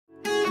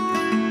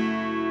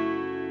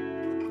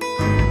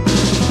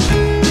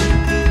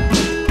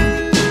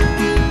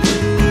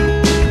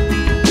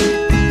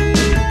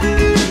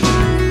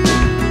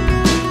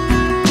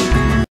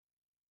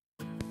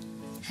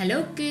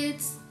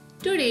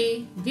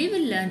we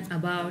will learn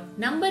about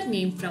number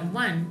name from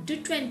 1 to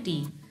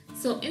 20.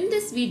 So in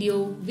this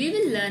video, we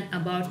will learn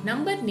about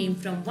number name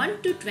from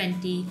 1 to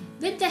 20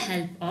 with the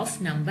help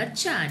of number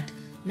chart.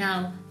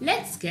 Now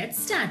let's get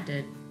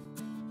started.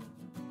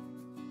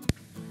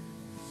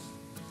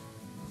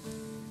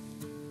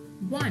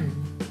 1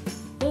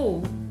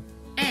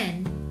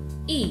 O-N-E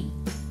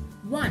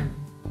 1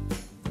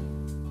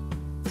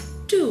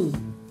 2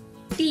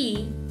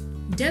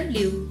 T-W-O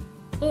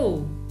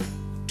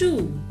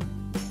 2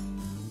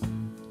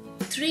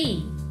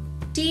 3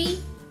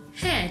 T-H-R-E-E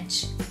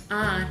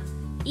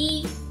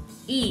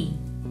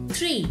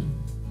 3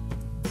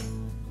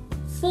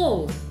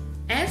 4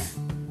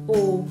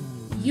 F-O-U-R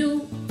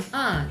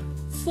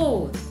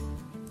 4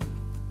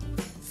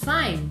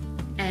 5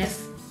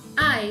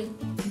 F-I-V-E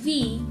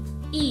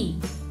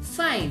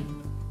 5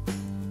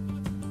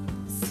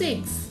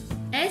 6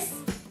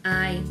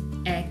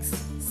 S-I-X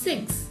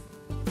 6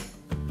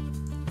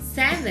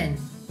 7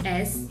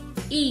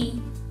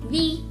 S-E-V-E-N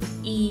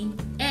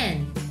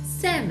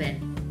 7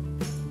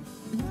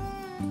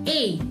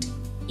 8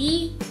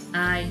 E-I-G-H-T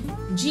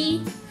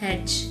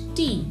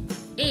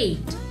 8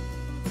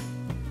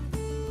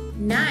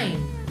 9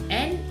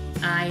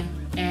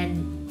 N-I-N-E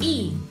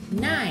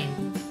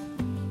 9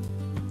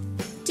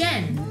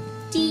 10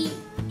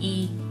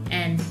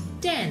 T-E-N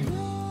 10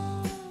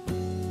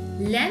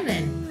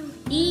 11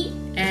 E-L-E-V-E-N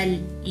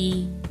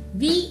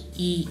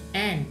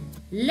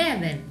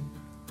 11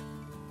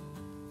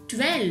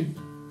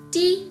 12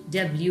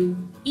 T-W-E-L-V-E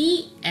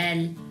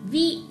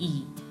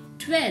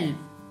 12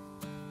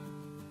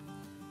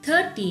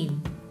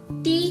 13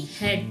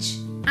 T-H-I-R-T-E-E-N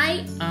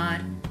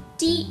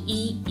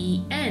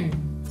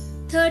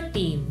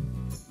 13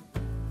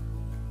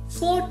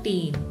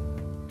 14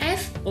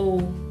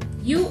 F-O-U-R-T-E-E-N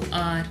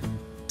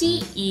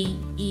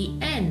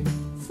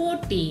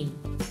 14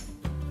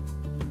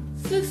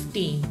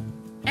 15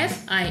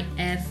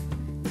 F-I-F-T-E-E-N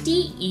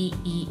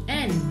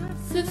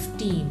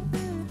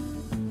 15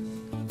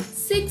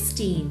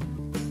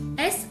 16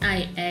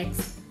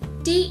 S-I-X-T-E-E-N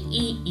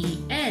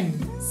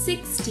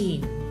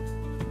 16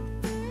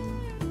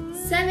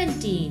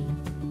 17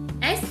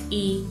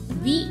 S-E-V-E-N-T-E-E-N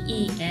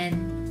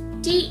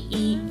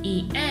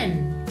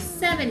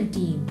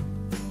 17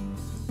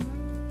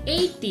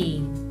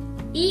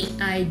 18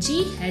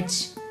 E-I-G-H-T-E-E-N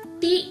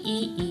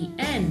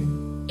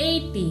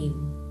 18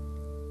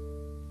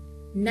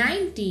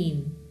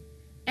 19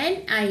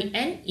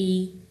 N-I-N-E-T-E-E-N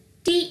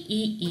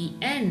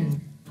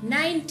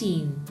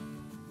 19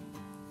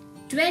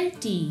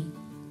 20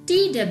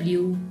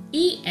 T-W-E-N-T-Y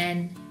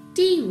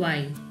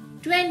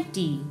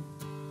 20.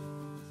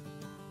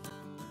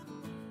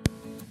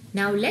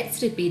 Now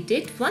let's repeat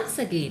it once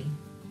again.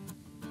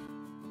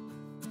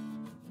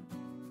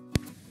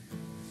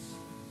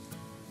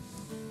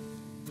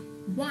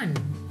 1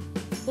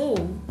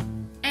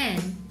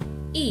 O-N-E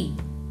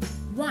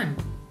 1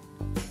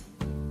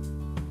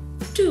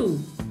 2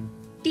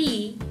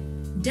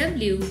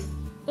 T-W-O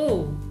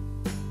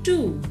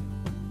 2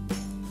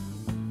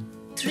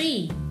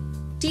 3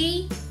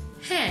 T-H-R-E-E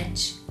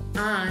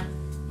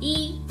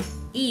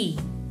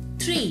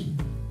 3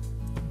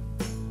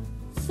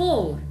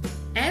 4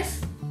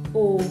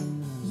 F-O-U-R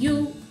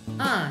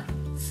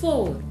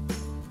 4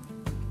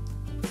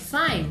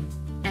 5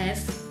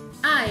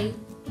 F-I-V-E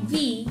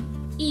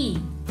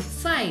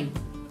 5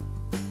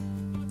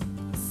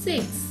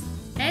 6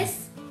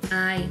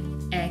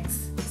 S-I-X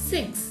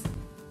 6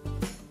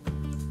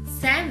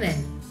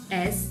 7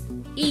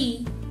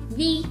 S-E-V-E-N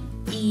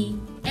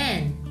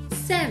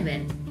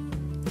 7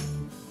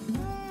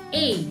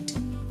 8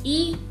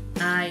 E-I-G-H-T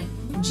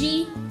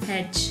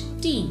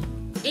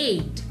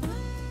 8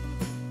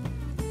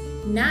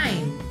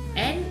 9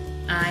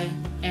 N-I-N-E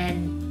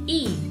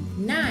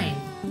 9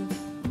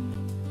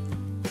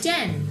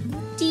 10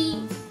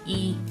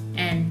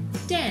 T-E-N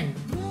 10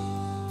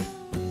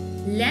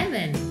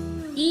 11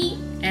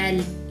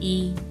 E-L-E-V-E-N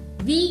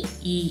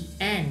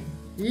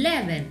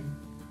 11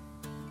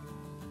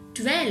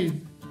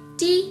 12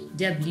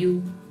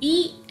 T-W-E-L-V-E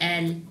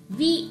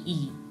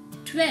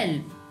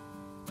 12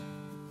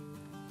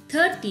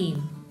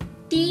 13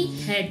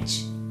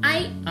 T-H-I-R-T-E-E-N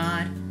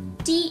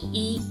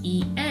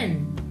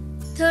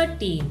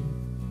 13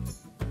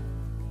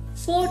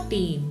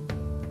 14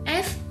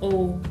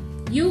 F-O-U-R-T-E-E-N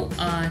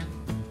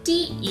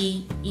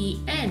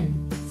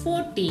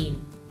 14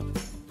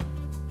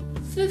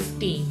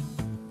 15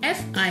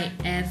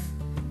 F-I-F-T-E-E-N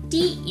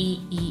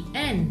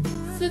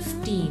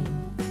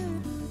 15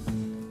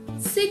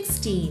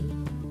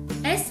 16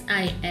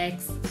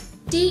 S-I-X-T-E-E-N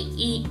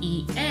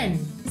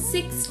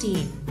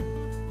 16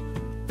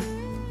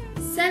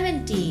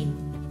 17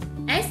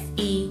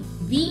 S-E-V-E-N-T-E-E-N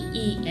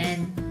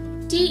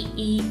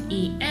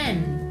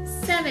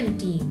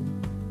 17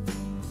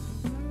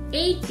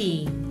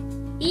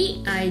 18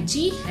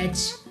 E-I-G-H-T-E-E-N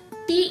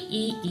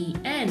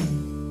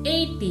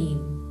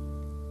 18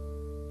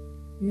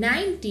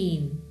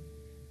 19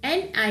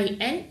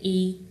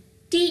 N-I-N-E-T-E-E-N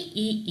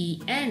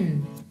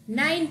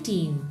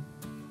 19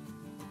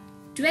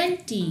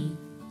 20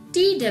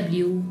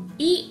 T-W-E-N-T-Y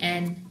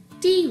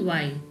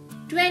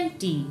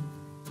 20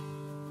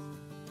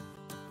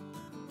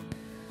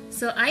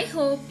 So I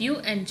hope you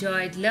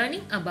enjoyed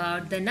learning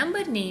about the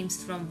number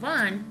names from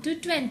 1 to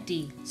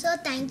 20. So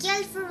thank you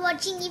all for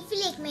watching. If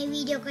you like my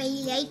video,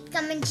 kindly like,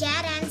 comment,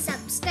 share and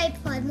subscribe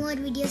for more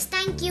videos.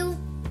 Thank you.